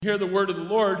Hear the word of the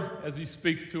Lord as he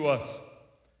speaks to us.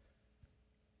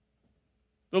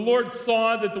 The Lord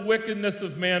saw that the wickedness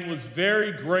of man was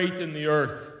very great in the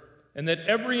earth, and that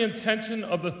every intention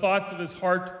of the thoughts of his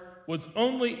heart was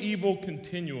only evil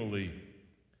continually.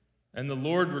 And the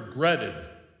Lord regretted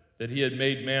that he had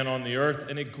made man on the earth,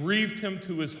 and it grieved him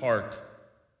to his heart.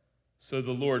 So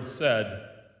the Lord said,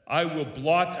 I will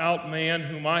blot out man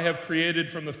whom I have created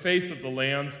from the face of the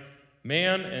land,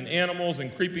 man and animals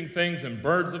and creeping things and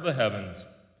birds of the heavens,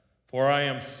 for I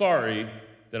am sorry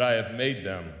that I have made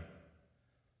them.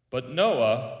 But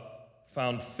Noah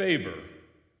found favor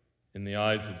in the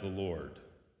eyes of the Lord.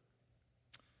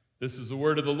 This is the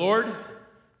word of the Lord.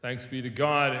 Thanks be to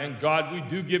God. And God, we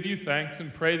do give you thanks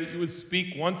and pray that you would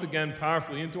speak once again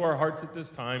powerfully into our hearts at this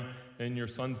time. In your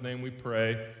Son's name we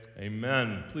pray.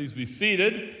 Amen. Please be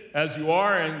seated as you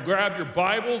are and grab your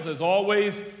Bibles. As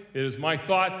always, it is my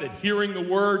thought that hearing the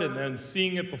word and then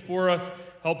seeing it before us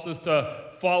helps us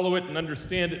to follow it and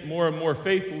understand it more and more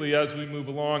faithfully as we move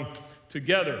along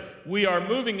together. We are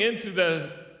moving into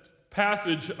the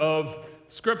passage of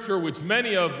Scripture which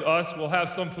many of us will have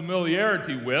some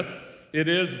familiarity with. It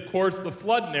is, of course, the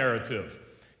flood narrative.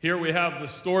 Here we have the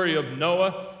story of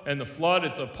Noah and the flood.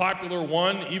 It's a popular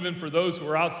one, even for those who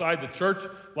are outside the church.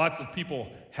 Lots of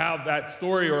people have that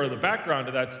story or the background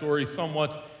of that story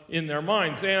somewhat in their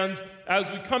minds. And as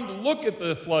we come to look at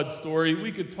the flood story,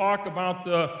 we could talk about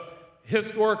the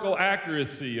historical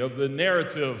accuracy of the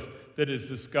narrative that is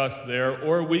discussed there,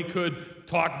 or we could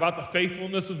talk about the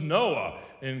faithfulness of Noah.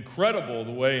 Incredible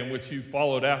the way in which he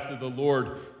followed after the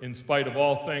Lord in spite of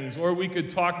all things. Or we could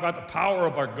talk about the power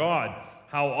of our God.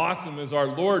 How awesome is our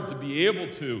Lord to be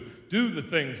able to do the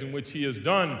things in which he has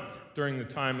done during the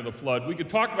time of the flood. We could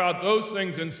talk about those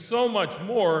things and so much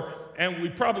more, and we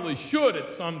probably should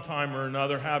at some time or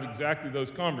another have exactly those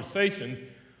conversations.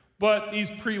 But these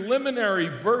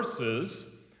preliminary verses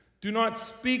do not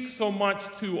speak so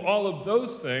much to all of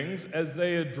those things as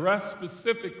they address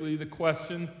specifically the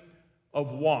question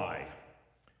of why.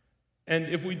 And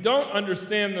if we don't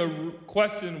understand the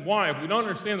question why, if we don't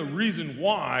understand the reason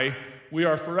why, we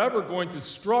are forever going to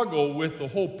struggle with the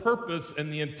whole purpose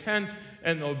and the intent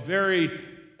and the very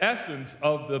essence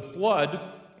of the flood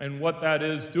and what that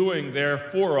is doing there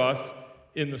for us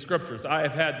in the Scriptures. I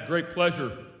have had the great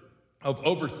pleasure of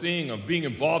overseeing, of being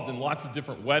involved in lots of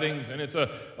different weddings, and it's a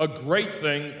great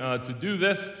thing to do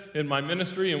this in my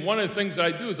ministry. And one of the things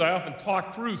I do is I often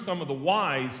talk through some of the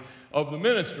whys of the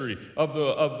ministry, of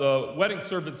the wedding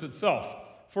service itself.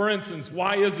 For instance,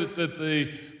 why is it that the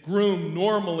groom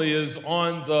normally is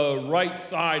on the right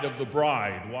side of the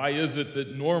bride? Why is it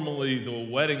that normally the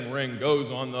wedding ring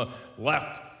goes on the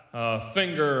left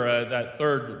finger, that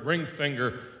third ring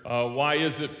finger? Why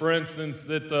is it, for instance,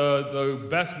 that the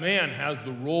best man has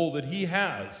the role that he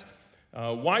has?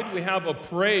 Why do we have a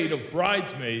parade of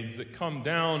bridesmaids that come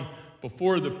down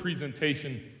before the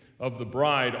presentation of the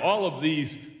bride? All of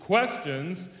these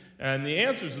questions and the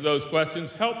answers to those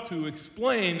questions help to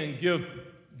explain and give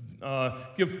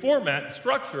format and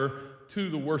structure to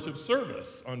the worship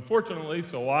service. Unfortunately,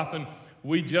 so often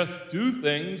we just do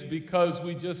things because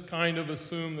we just kind of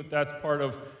assume that that's part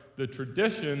of the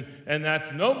tradition, and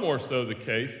that's no more so the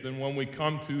case than when we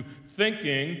come to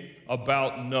thinking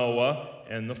about Noah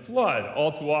and the flood.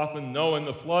 All too often, Noah and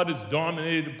the flood is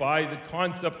dominated by the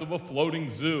concept of a floating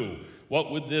zoo. What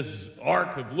would this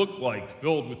ark have looked like,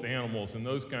 filled with animals and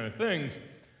those kind of things?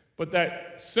 But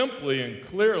that simply and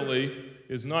clearly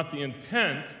is not the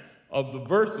intent of the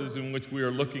verses in which we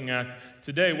are looking at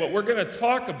today. What we're going to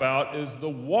talk about is the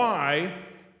why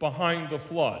behind the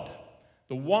flood.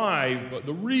 The why,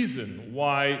 the reason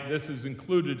why this is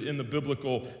included in the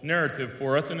biblical narrative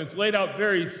for us. And it's laid out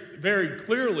very, very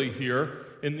clearly here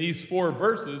in these 4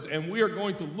 verses. And we are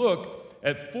going to look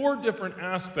at 4 different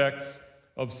aspects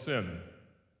of sin.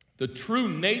 The true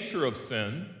nature of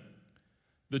sin,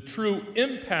 the true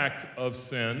impact of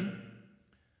sin,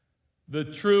 the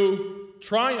true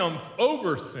triumph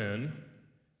over sin,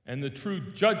 and the true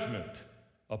judgment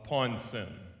upon sin.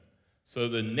 So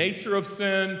the nature of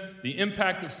sin, the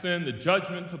impact of sin, the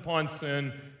judgment upon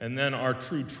sin, and then our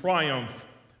true triumph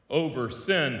over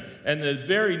sin. And the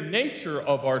very nature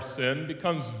of our sin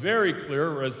becomes very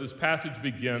clear as this passage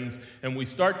begins, and we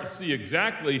start to see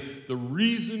exactly the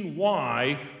reason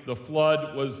why the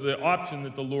flood was the option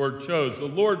that the Lord chose. The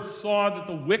Lord saw that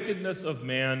the wickedness of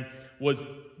man was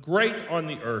great on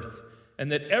the earth, and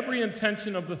that every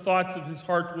intention of the thoughts of his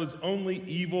heart was only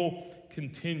evil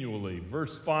continually.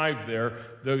 Verse 5 there,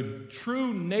 the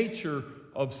true nature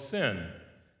of sin.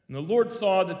 And the Lord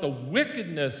saw that the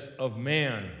wickedness of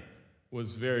man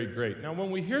was very great. Now, when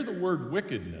we hear the word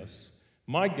wickedness,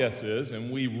 My guess is, and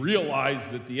we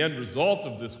realize that the end result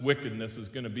of this wickedness is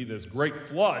going to be this great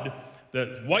flood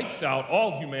that wipes out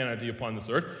all humanity upon this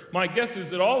earth. My guess is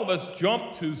that all of us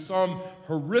jump to some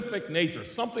horrific nature.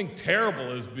 Something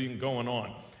terrible is being going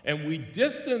on. And we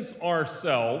distance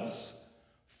ourselves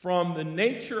from the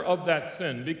nature of that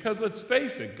sin, because let's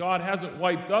face it, God hasn't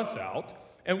wiped us out.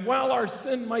 And while our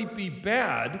sin might be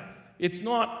bad, it's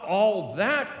not all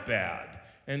that bad.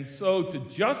 And so to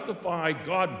justify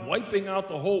God wiping out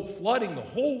flooding the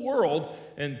whole world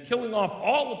and killing off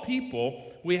all the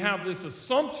people, we have this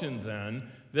assumption then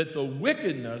that the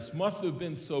wickedness must have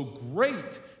been so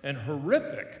great and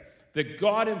horrific that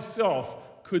God himself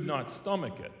could not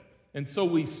stomach it. And so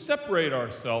we separate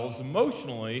ourselves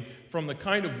emotionally from the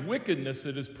kind of wickedness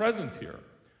that is present here.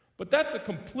 But that's a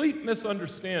complete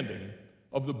misunderstanding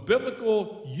of the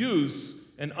biblical use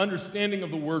and understanding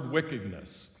of the word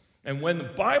wickedness. And when the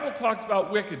Bible talks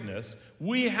about wickedness,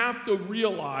 we have to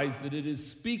realize that it is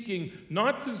speaking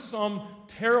not to some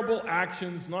terrible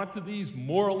actions, not to these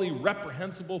morally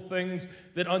reprehensible things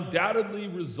that undoubtedly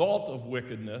result of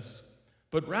wickedness,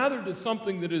 but rather to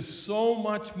something that is so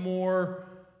much more,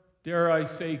 dare I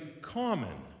say,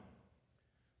 common.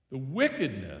 The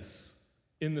wickedness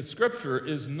in the Scripture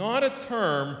is not a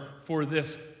term for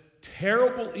this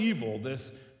terrible evil,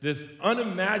 this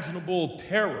unimaginable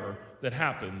terror that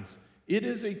happens. It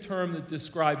is a term that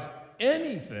describes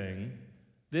anything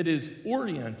that is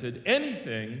oriented,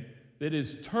 anything that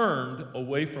is turned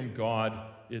away from God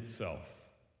itself.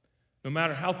 No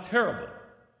matter how terrible,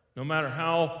 no matter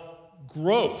how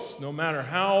gross, no matter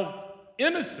how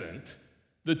innocent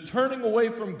the turning away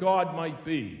from God might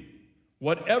be,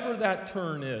 whatever that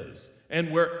turn is,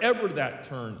 and wherever that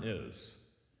turn is,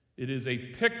 it is a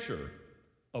picture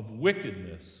of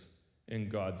wickedness in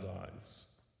God's eyes.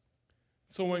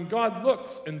 So when God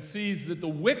looks and sees that the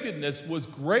wickedness was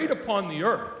great upon the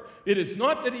earth, it is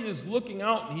not that he is looking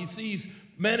out and he sees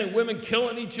men and women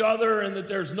killing each other and that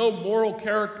there's no moral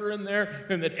character in there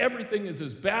and that everything is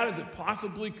as bad as it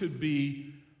possibly could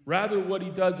be. Rather, what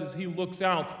he does is he looks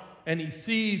out and he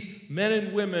sees men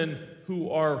and women who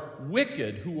are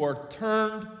wicked, who are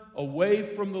turned away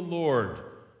from the Lord.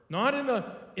 Not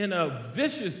in a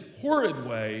vicious, horrid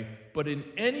way, but in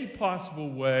any possible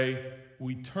way.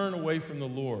 We turn away from the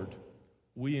Lord.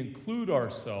 We include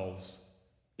ourselves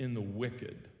in the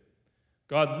wicked.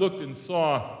 God looked and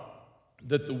saw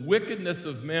that the wickedness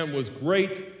of man was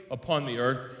great upon the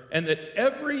earth, and that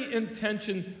every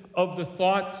intention of the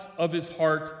thoughts of his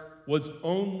heart was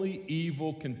only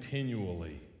evil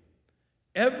continually.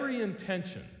 Every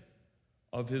intention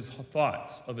of his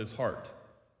thoughts of his heart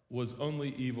was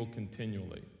only evil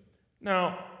continually.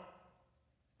 Now,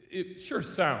 it sure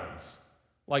sounds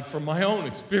like, from my own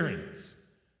experience,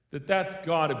 that's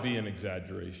got to be an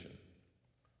exaggeration.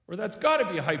 Or that's got to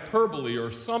be a hyperbole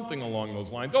or something along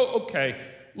those lines. Oh, okay,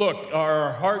 look, are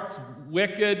our hearts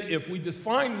wicked? If we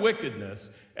define wickedness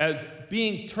as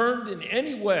being turned in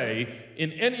any way,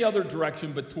 in any other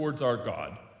direction but towards our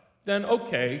God, then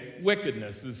okay,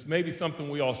 wickedness is maybe something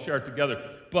we all share together.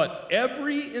 But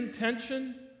every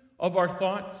intention of our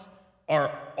thoughts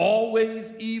are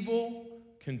always evil,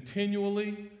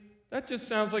 continually. That just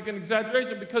sounds like an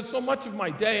exaggeration, because so much of my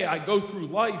day I go through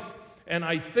life and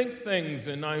I think things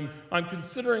and I'm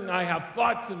considering, I have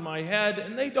thoughts in my head,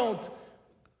 and they don't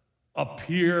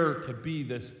appear to be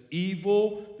this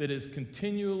evil that is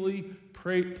continually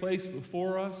placed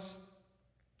before us.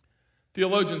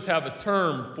 Theologians have a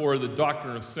term for the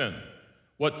doctrine of sin,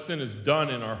 what sin has done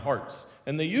in our hearts.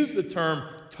 And they use the term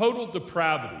total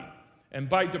depravity. And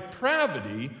by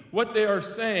depravity, what they are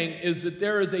saying is that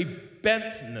there is a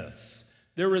bentness,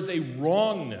 there is a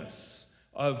wrongness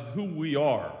of who we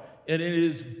are. And it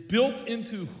is built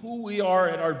into who we are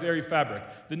at our very fabric.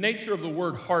 The nature of the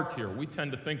word heart here, we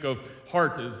tend to think of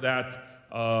heart as that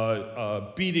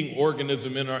beating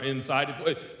organism in our inside.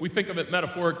 If we think of it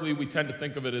metaphorically, we tend to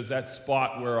think of it as that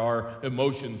spot where our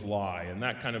emotions lie and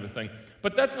that kind of a thing.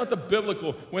 But that's not the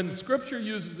biblical. When the Scripture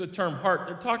uses the term heart,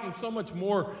 they're talking so much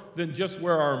more than just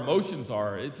where our emotions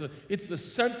are. It's the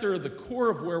center, the core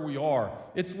of where we are.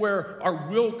 It's where our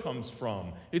will comes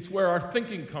from. It's where our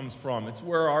thinking comes from. It's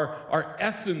where our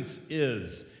essence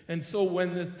is. And so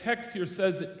when the text here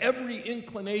says that every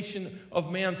inclination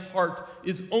of man's heart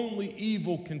is only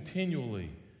evil continually,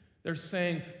 they're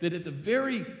saying that at the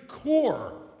very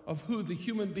core of who the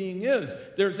human being is,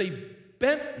 there's a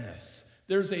bentness,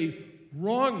 there's a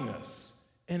wrongness,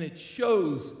 and it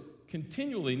shows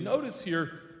continually. Notice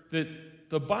here that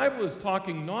the Bible is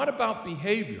talking not about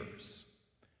behaviors.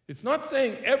 It's not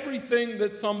saying everything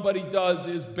that somebody does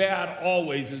is bad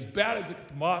always, as bad as it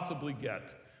can possibly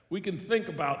get. We can think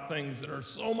about things that are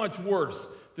so much worse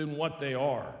than what they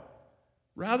are.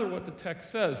 Rather, what the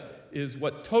text says is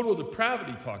what total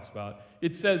depravity talks about.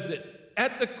 It says that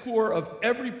at the core of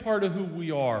every part of who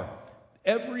we are,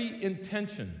 every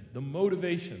intention, the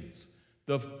motivations,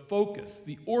 the focus,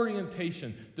 the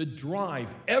orientation, the drive,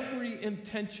 every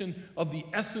intention of the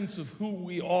essence of who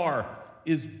we are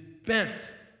is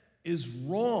bent, is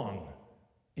wrong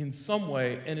in some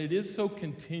way, and it is so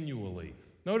continually.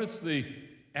 Notice the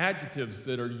adjectives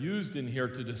that are used in here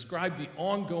to describe the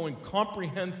ongoing,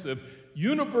 comprehensive,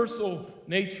 universal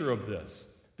nature of this,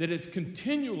 that it's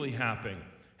continually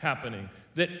happening,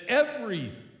 that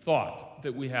every thought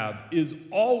that we have is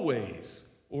always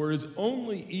or is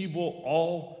only evil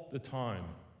all the time.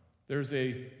 There's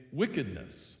a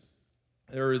wickedness.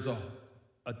 There is a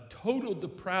total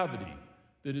depravity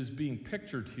that is being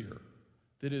pictured here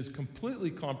that is completely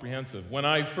comprehensive. When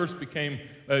I first became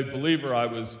a believer, I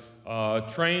was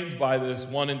trained by this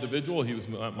one individual. He was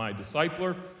my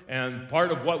discipler, and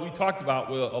part of what we talked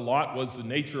about a lot was the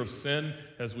nature of sin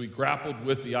as we grappled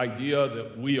with the idea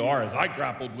that we are, as I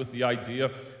grappled with the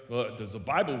idea, does the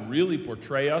Bible really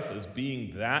portray us as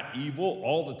being that evil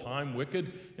all the time,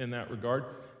 wicked in that regard?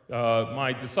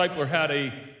 My discipler had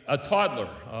a toddler,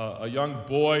 a young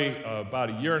boy, about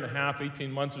a year and a half,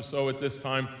 18 months or so at this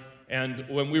time. And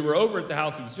when we were over at the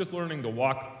house, he was just learning to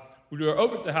walk. We were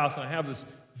over at the house, and I have this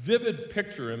vivid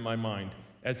picture in my mind.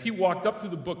 As he walked up to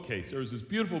the bookcase, there was this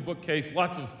beautiful bookcase,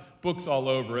 lots of books all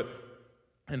over it,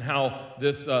 and how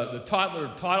this the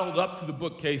toddler toddled up to the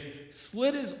bookcase,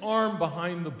 slid his arm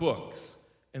behind the books,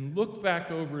 and looked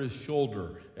back over his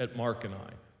shoulder at Mark and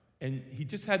I. And he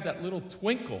just had that little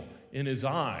twinkle in his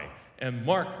eye. And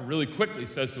Mark really quickly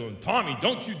says to him, "Tommy,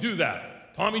 don't you do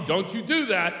that. Tommy, don't you do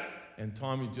that." And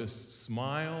Tommy just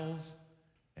smiles,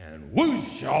 and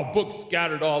whoosh, all books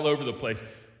scattered all over the place.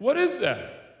 What is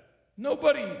that?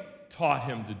 Nobody taught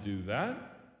him to do that.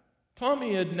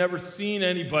 Tommy had never seen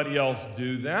anybody else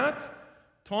do that.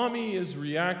 Tommy is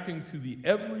reacting to the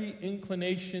every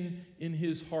inclination in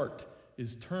his heart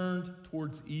is turned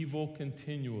towards evil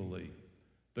continually.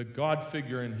 The God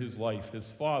figure in his life, his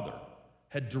father,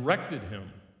 had directed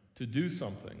him to do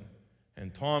something,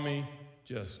 and Tommy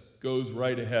just goes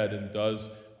right ahead and does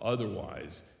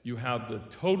otherwise. You have the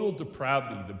total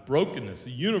depravity, the brokenness,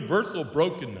 the universal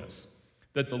brokenness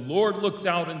that the Lord looks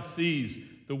out and sees,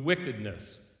 the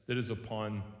wickedness that is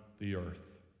upon the earth.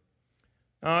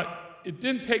 It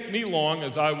didn't take me long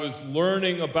as I was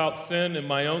learning about sin in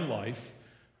my own life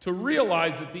to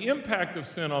realize that the impact of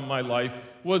sin on my life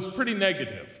was pretty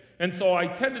negative. And so I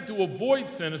tended to avoid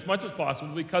sin as much as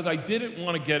possible because I didn't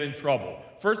want to get in trouble.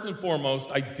 First and foremost,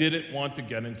 I didn't want to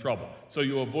get in trouble. So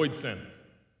you avoid sin.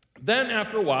 Then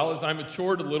after a while, as I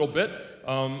matured a little bit,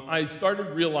 I started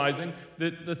realizing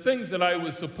that the things that I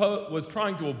was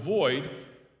trying to avoid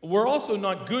were also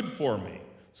not good for me.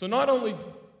 So not only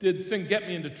did sin get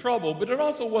me into trouble, but it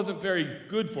also wasn't very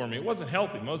good for me. It wasn't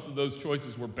healthy. Most of those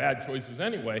choices were bad choices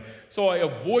anyway. So I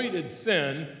avoided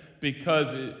sin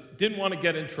because it didn't want to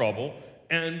get in trouble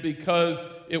and because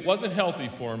it wasn't healthy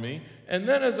for me. And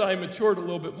then as I matured a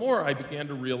little bit more, I began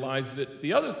to realize that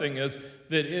the other thing is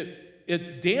that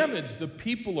it damaged the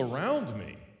people around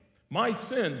me. My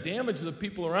sin damaged the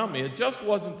people around me. It just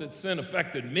wasn't that sin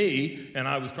affected me and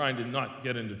I was trying to not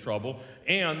get into trouble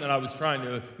and that I was trying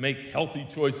to make healthy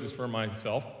choices for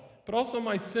myself, but also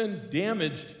my sin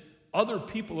damaged other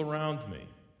people around me.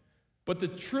 But the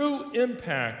true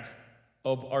impact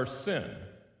of our sin,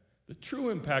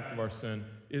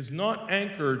 is not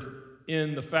anchored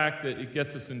in the fact that it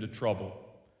gets us into trouble,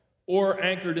 or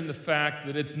anchored in the fact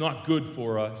that it's not good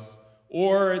for us,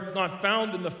 or it's not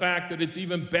found in the fact that it's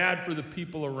even bad for the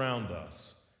people around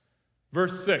us.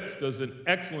 Verse 6 does an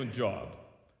excellent job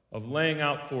of laying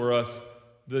out for us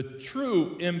the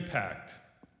true impact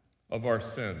of our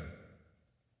sin.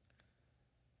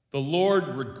 The Lord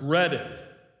regretted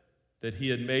that he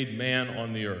had made man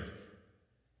on the earth,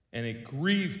 and it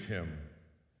grieved him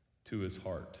to his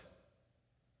heart.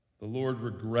 The Lord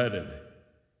regretted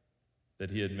that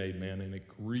he had made man, and it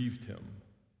grieved him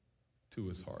to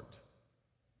his heart.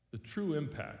 The true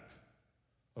impact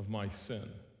of my sin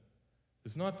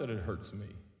is not that it hurts me.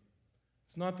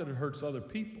 It's not that it hurts other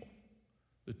people.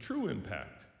 The true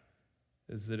impact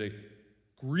is that it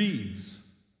grieves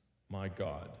my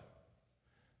God.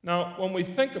 Now, when we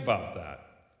think about that,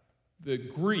 the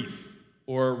grief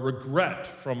or regret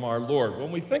from our Lord,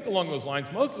 when we think along those lines,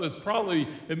 most of us probably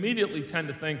immediately tend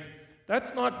to think,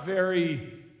 that's not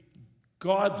very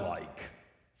godlike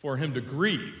for him to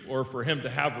grieve or for him to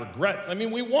have regrets. I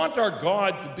mean, we want our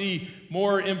God to be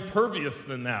more impervious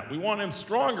than that. We want him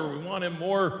stronger. We want him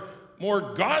more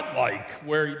more godlike,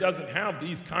 where he doesn't have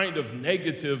these kind of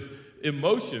negative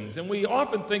emotions. And we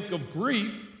often think of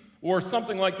grief or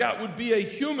something like that would be a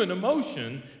human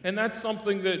emotion, and that's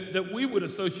something that we would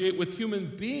associate with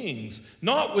human beings,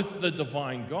 not with the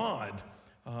divine God.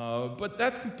 But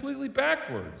that's completely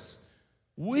backwards.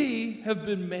 We have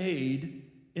been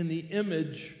made in the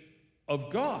image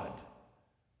of God.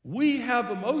 We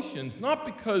have emotions, not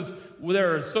because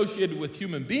they're associated with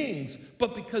human beings,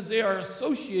 but because they are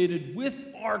associated with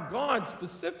our God,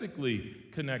 specifically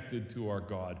connected to our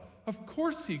God. Of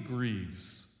course he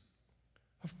grieves.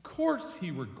 Of course he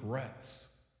regrets.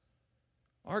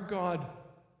 Our God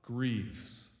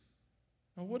grieves.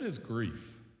 Now, what is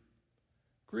grief?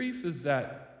 Grief is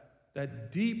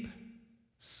that deep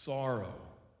sorrow,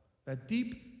 that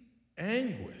deep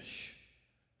anguish,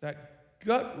 that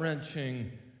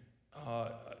gut-wrenching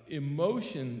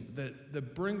emotion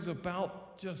that brings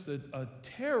about just a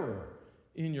terror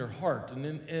in your heart.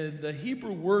 And the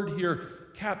Hebrew word here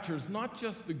captures not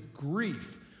just the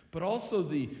grief, but also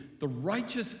the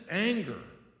righteous anger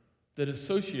that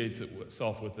associates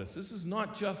itself with this. This is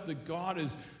not just that God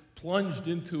is plunged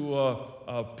into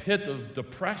a pit of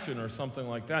depression or something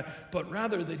like that, but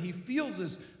rather that he feels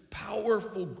this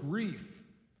powerful grief.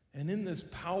 And in this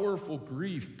powerful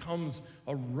grief comes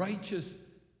a righteous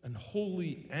and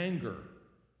holy anger.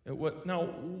 Now,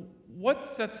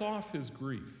 what sets off his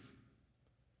grief?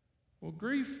 Well,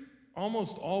 grief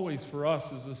almost always for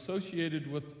us is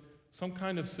associated with some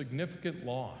kind of significant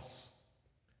loss.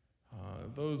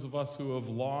 Those of us who have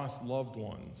lost loved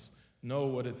ones know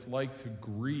what it's like to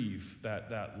grieve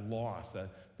that loss,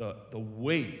 the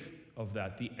weight of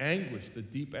that, the anguish, the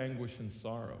deep anguish and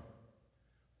sorrow.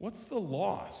 What's the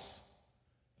loss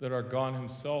that our God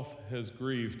himself has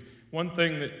grieved? One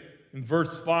thing that in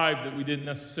verse 5 that we didn't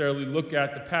necessarily look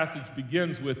at, the passage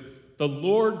begins with, the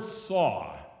Lord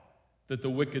saw that the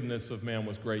wickedness of man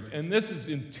was great. And this is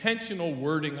intentional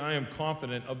wording, I am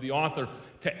confident, of the author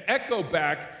to echo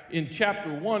back in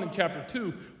chapter 1 and chapter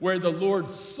 2, where the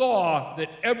Lord saw that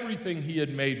everything he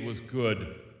had made was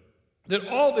good. That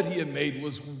all that he had made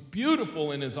was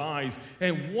beautiful in his eyes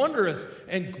and wondrous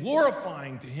and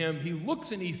glorifying to him. He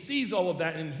looks and he sees all of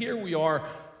that, and here we are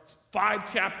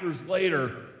 5 chapters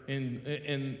later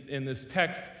in this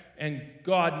text, and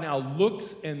God now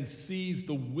looks and sees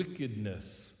the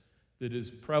wickedness that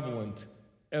is prevalent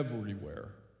everywhere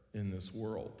in this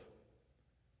world.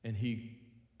 And he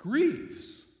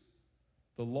grieves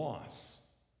the loss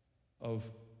of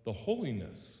the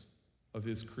holiness of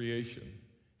his creation.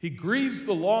 He grieves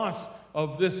the loss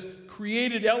of this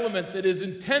created element that is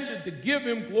intended to give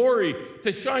him glory,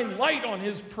 to shine light on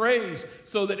his praise,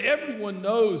 so that everyone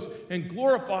knows and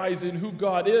glorifies in who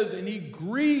God is, and he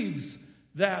grieves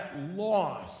that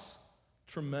loss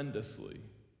tremendously.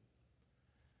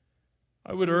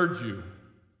 I would urge you,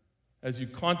 as you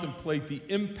contemplate the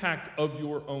impact of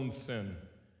your own sin,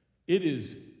 it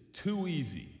is too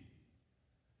easy,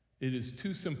 it is too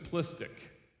simplistic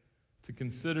to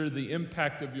consider the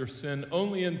impact of your sin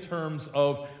only in terms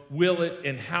of will it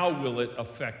and how will it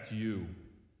affect you.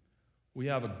 We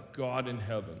have a God in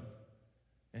heaven,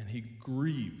 and he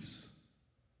grieves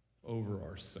over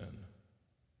our sin.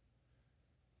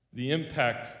 The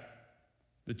impact,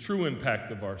 the true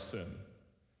impact of our sin,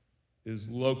 is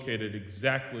located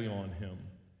exactly on him,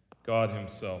 God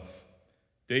himself.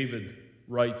 David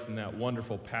writes in that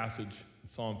wonderful passage in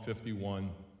Psalm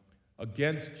 51,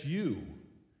 against you,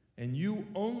 and you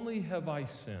only have I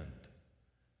sinned.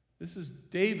 This is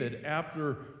David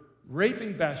after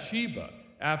raping Bathsheba,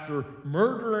 after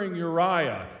murdering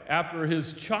Uriah, after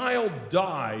his child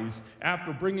dies,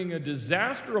 after bringing a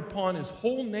disaster upon his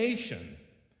whole nation.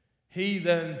 He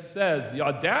then says, the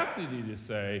audacity to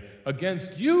say,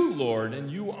 against you, Lord,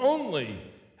 and you only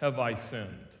have I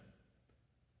sinned.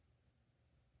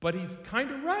 But he's kind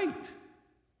of right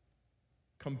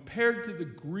compared to the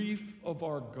grief of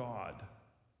our God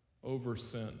over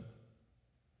sin.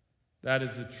 That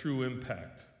is a true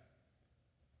impact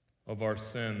of our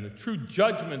sin. The true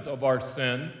judgment of our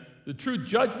sin, the true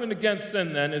judgment against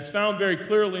sin then is found very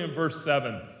clearly in verse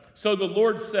 7. So the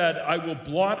Lord said, I will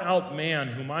blot out man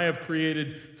whom I have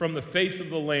created from the face of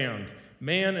the land,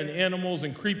 man and animals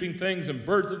and creeping things and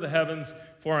birds of the heavens,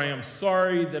 for I am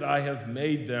sorry that I have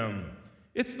made them.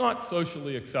 It's not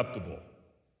socially acceptable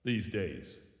these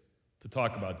days to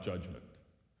talk about judgment.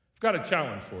 I've got a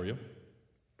challenge for you.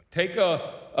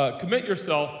 Commit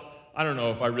yourself, I don't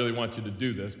know if I really want you to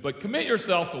do this, but commit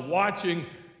yourself to watching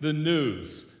the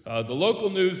news, the local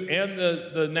news and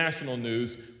the national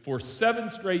news, for 7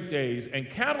 straight days, and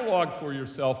catalog for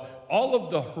yourself all of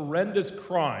the horrendous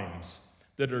crimes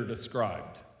that are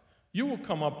described. you will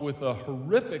come up with a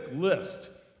horrific list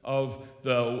of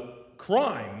the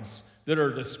crimes that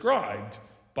are described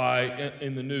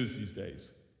in the news these days.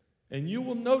 And you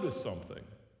will notice something,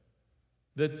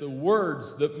 that the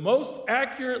words that most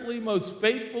accurately, most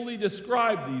faithfully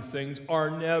describe these things are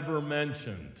never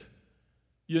mentioned.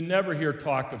 You never hear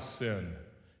talk of sin.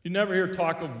 You never hear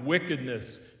talk of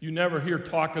wickedness. You never hear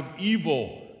talk of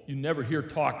evil. You never hear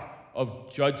talk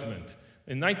of judgment.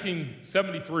 In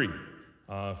 1973,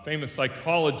 a famous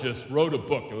psychologist wrote a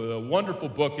book, a wonderful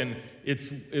book, and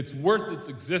it's worth its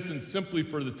existence simply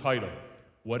for the title,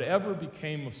 Whatever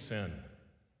Became of Sin.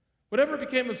 Whatever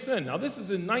became of sin. Now, this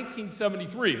is in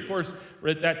 1973. Of course,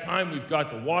 at that time, we've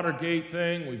got the Watergate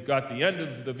thing. We've got the end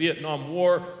of the Vietnam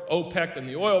War. OPEC and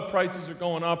the oil prices are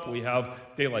going up. We have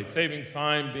daylight savings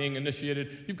time being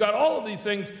initiated. You've got all of these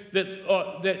things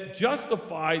that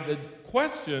justify the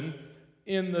question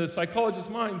in the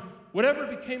psychologist's mind, whatever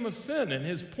became of sin? And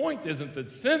his point isn't that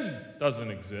sin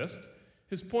doesn't exist.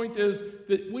 His point is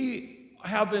that we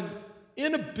have an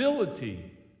inability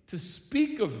to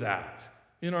speak of that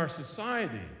in our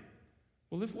society.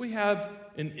 Well, if we have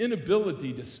an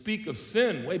inability to speak of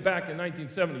sin way back in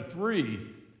 1973,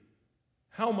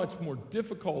 how much more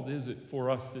difficult is it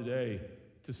for us today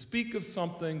to speak of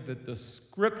something that the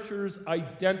Scriptures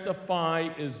identify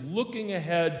as looking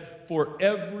ahead for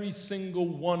every single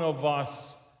one of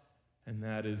us, and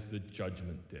that is the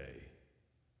Judgment Day.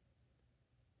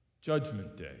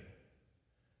 Judgment Day.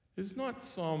 It's not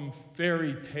some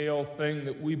fairy tale thing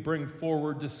that we bring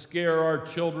forward to scare our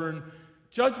children.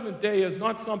 Judgment Day is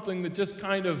not something that just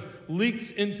kind of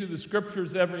leaks into the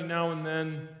Scriptures every now and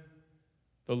then.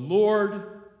 The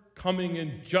Lord coming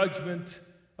in judgment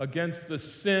against the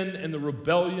sin and the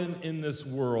rebellion in this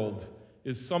world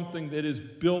is something that is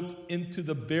built into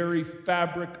the very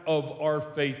fabric of our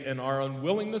faith, and our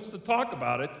unwillingness to talk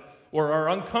about it or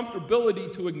our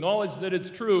uncomfortability to acknowledge that it's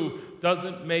true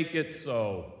doesn't make it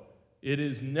so. It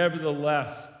is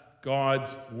nevertheless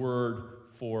God's word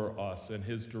for us and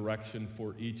his direction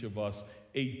for each of us,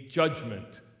 a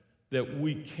judgment that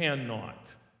we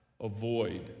cannot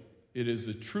avoid. It is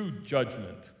a true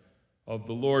judgment of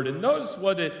the Lord. And notice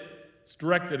what it's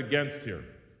directed against here.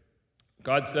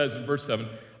 God says in verse 7,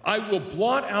 I will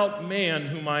blot out man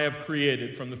whom I have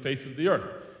created from the face of the earth.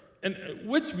 And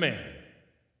which man?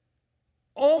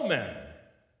 All men.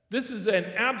 This is an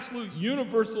absolute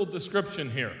universal description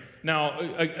here. Now,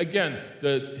 again,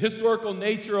 the historical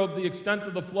nature of the extent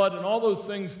of the flood and all those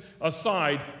things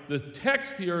aside, the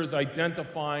text here is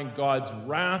identifying God's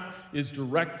wrath is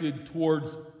directed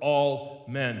towards all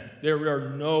men. There are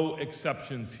no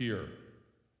exceptions here.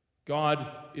 God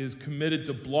is committed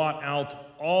to blot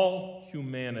out all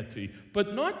humanity,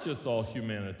 but not just all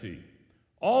humanity,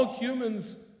 all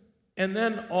humans, and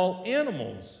then all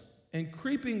animals and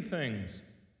creeping things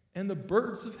and the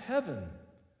birds of heaven.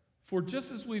 For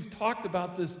just as we've talked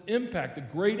about this impact, the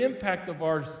great impact of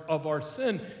our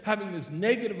sin having this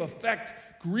negative effect,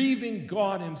 grieving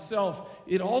God himself,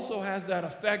 it also has that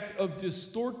effect of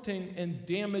distorting and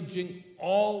damaging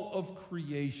all of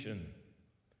creation.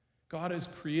 God has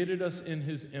created us in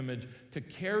his image to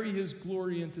carry his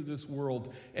glory into this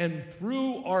world. And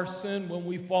through our sin, when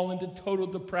we fall into total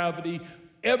depravity,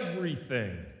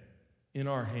 everything in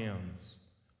our hands,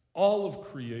 all of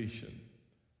creation,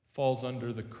 falls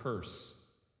under the curse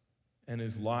and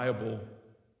is liable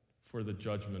for the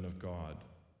judgment of God.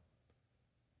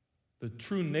 The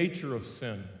true nature of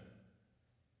sin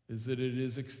is that it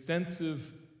is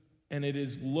extensive and it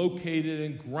is located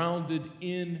and grounded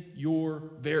in your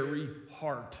very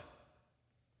heart.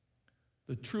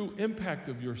 The true impact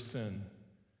of your sin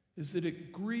is that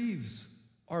it grieves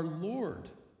our Lord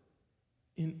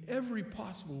in every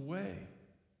possible way.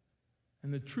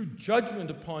 And the true judgment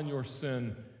upon your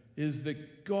sin is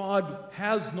that God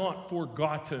has not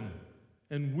forgotten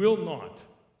and will not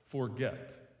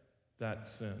forget that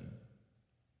sin.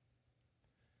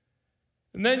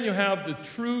 And then you have the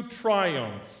true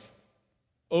triumph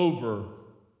over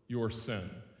your sin.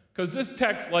 Because this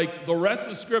text, like the rest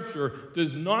of Scripture,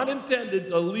 does not intend it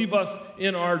to leave us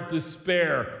in our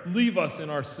despair, leave us in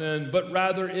our sin, but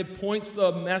rather it points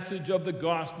the message of the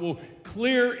gospel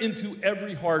clear into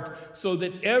every heart so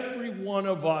that every one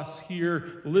of us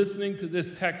here listening to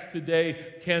this text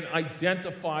today can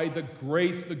identify the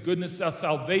grace, the goodness of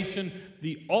salvation,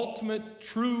 the ultimate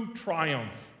true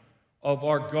triumph of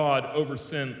our God over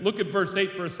sin. Look at verse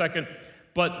 8 for a second.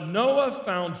 But Noah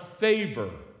found favor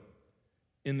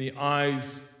in the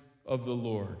eyes of the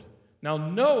Lord. Now,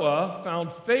 Noah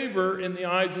found favor in the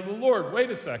eyes of the Lord. Wait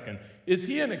a second. Is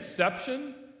he an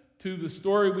exception to the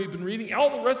story we've been reading.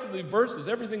 All the rest of the verses,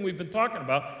 everything we've been talking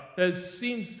about,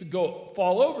 seems to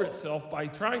fall over itself by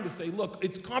trying to say, look,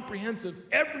 it's comprehensive.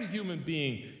 Every human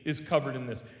being is covered in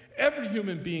this. Every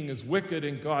human being is wicked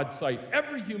in God's sight.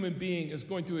 Every human being is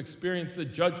going to experience the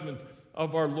judgment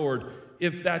of our Lord.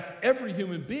 If that's every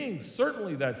human being,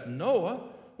 certainly that's Noah.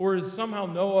 Or is somehow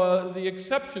Noah the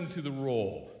exception to the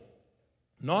rule?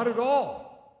 Not at all.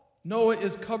 Noah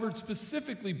is covered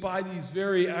specifically by these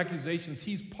very accusations.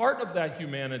 He's part of that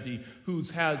humanity who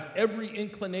has every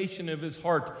inclination of his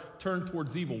heart turned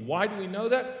towards evil. Why do we know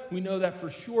that? We know that for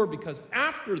sure because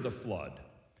after the flood,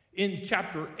 in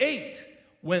chapter 8,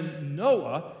 when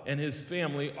Noah and his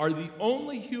family are the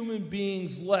only human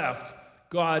beings left,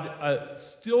 God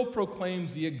still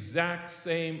proclaims the exact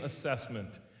same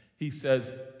assessment. He says,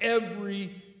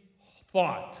 every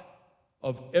thought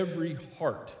of every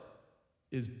heart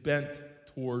is bent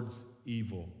towards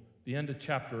evil. The end of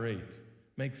chapter 8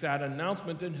 makes that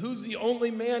announcement. And who's the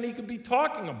only man he could be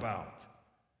talking about?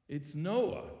 It's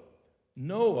Noah.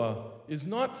 Noah is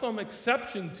not some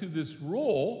exception to this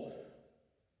rule,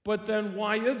 but then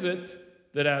why is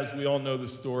it that, as we all know the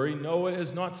story, Noah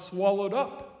is not swallowed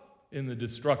up in the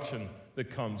destruction that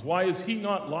comes? Why is he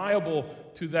not liable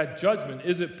to that judgment?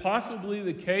 Is it possibly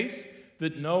the case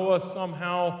that Noah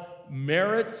somehow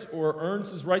merits or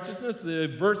earns his righteousness? The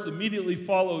verse immediately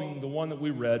following the one that we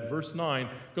read, verse 9,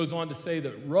 goes on to say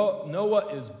that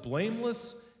Noah is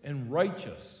blameless and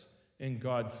righteous in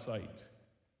God's sight.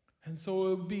 And so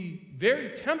it would be very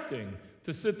tempting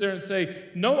to sit there and say,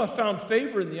 Noah found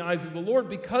favor in the eyes of the Lord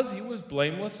because he was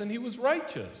blameless and he was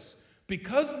righteous.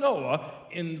 Because Noah,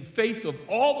 in the face of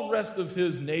all the rest of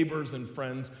his neighbors and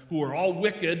friends who are all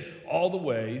wicked all the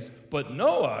ways, but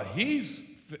Noah, he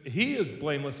is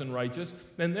blameless and righteous,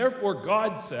 and therefore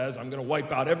God says, I'm going to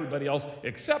wipe out everybody else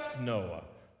except Noah.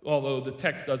 Although the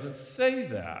text doesn't say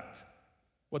that.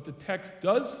 What the text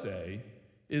does say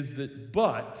is that,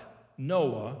 but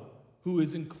Noah, who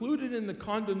is included in the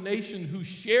condemnation, who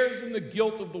shares in the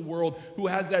guilt of the world, who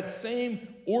has that same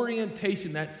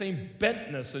orientation, that same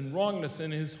bentness and wrongness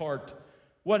in his heart,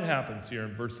 what happens here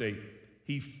in verse 8?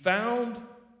 He found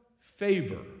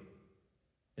favor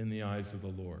in the eyes of the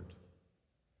Lord.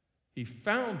 He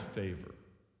found favor.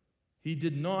 He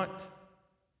did not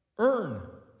earn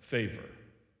favor.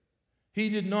 He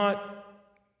did not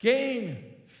gain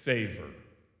favor.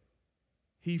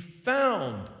 He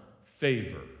found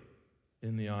favor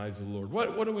in the eyes of the Lord.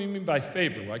 What do we mean by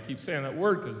favor? Well, I keep saying that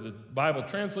word because the Bible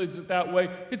translates it that way.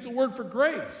 It's a word for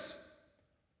grace.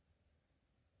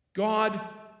 God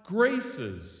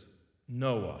graces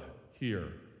Noah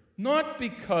here, not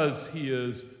because he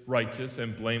is righteous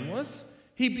and blameless.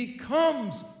 He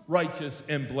becomes righteous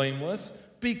and blameless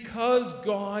because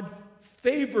God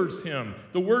favors him.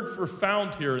 The word for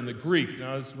found here in the Greek,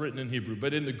 now it's written in Hebrew,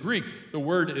 but in the Greek, the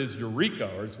word is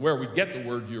eureka, or it's where we get the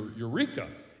word eureka.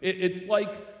 It's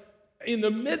like in the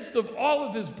midst of all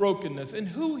of his brokenness, and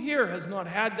who here has not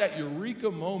had that eureka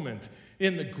moment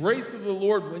in the grace of the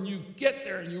Lord when you get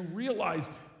there and you realize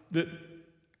that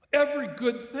every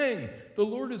good thing the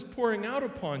Lord is pouring out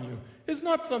upon you is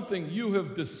not something you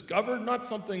have discovered, not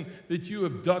something that you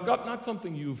have dug up, not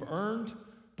something you've earned,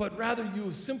 but rather you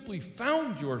have simply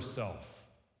found yourself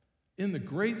in the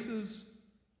graces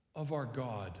of our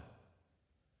God.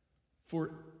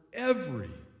 For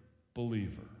every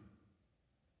believer,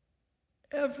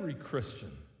 every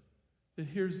Christian that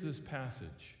hears this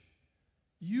passage,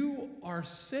 you are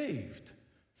saved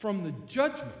from the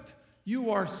judgment.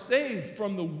 You are saved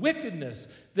from the wickedness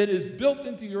that is built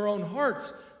into your own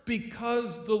hearts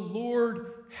because the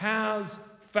Lord has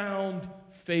found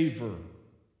favor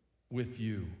with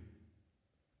you.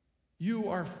 You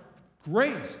are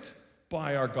graced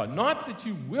by our God. Not that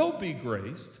you will be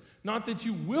graced, not that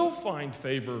you will find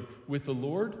favor with the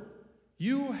Lord.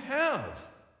 You have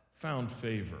found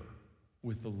favor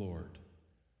with the Lord.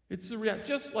 It's the reality.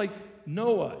 Just like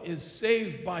Noah is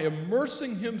saved by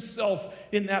immersing himself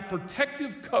in that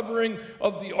protective covering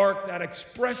of the ark, that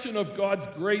expression of God's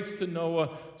grace to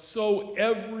Noah, so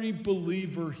every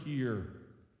believer here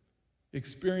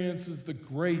experiences the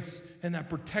grace and that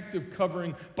protective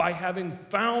covering by having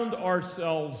found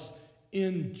ourselves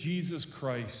in Jesus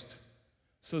Christ,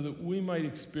 so that we might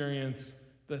experience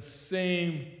the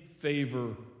same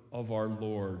favor of our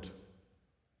Lord.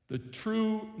 The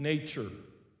true nature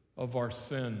of our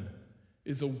sin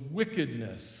is a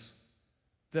wickedness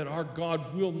that our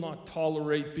God will not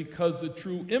tolerate, because the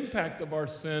true impact of our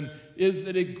sin is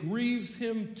that it grieves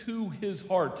him to his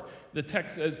heart. The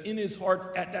text says, in his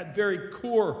heart, at that very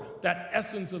core, that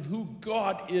essence of who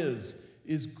God is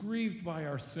is grieved by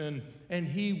our sin, and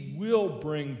he will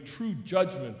bring true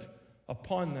judgment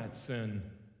upon that sin.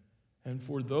 And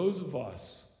for those of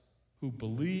us who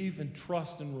believe and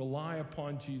trust and rely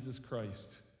upon Jesus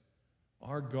Christ,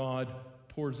 our God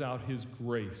pours out his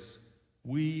grace.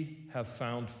 We have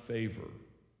found favor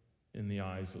in the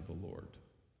eyes of the Lord.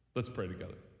 Let's pray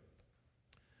together.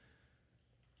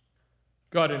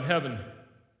 God in heaven,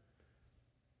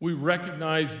 we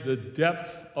recognize the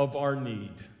depth of our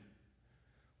need.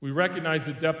 We recognize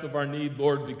the depth of our need,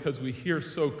 Lord, because we hear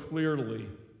so clearly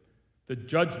the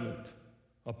judgment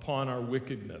upon our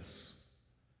wickedness.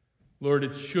 Lord,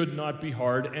 it should not be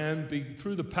hard, and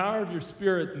through the power of your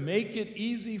Spirit, make it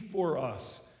easy for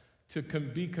us to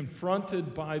be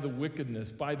confronted by the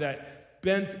wickedness, by that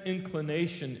bent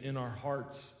inclination in our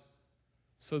hearts,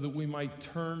 so that we might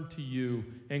turn to you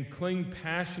and cling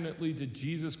passionately to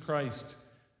Jesus Christ,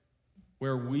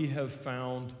 where we have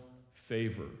found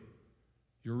favor.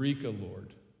 Eureka,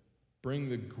 Lord. Bring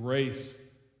the grace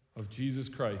of Jesus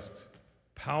Christ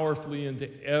powerfully into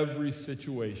every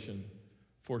situation,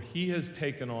 for he has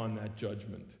taken on that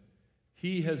judgment.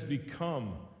 He has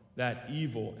become that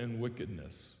evil and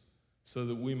wickedness, so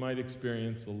that we might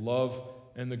experience the love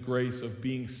and the grace of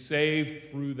being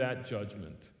saved through that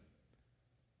judgment.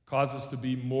 Cause us to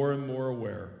be more and more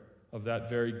aware of that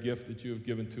very gift that you have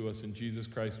given to us. In Jesus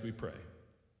Christ we pray.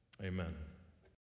 Amen.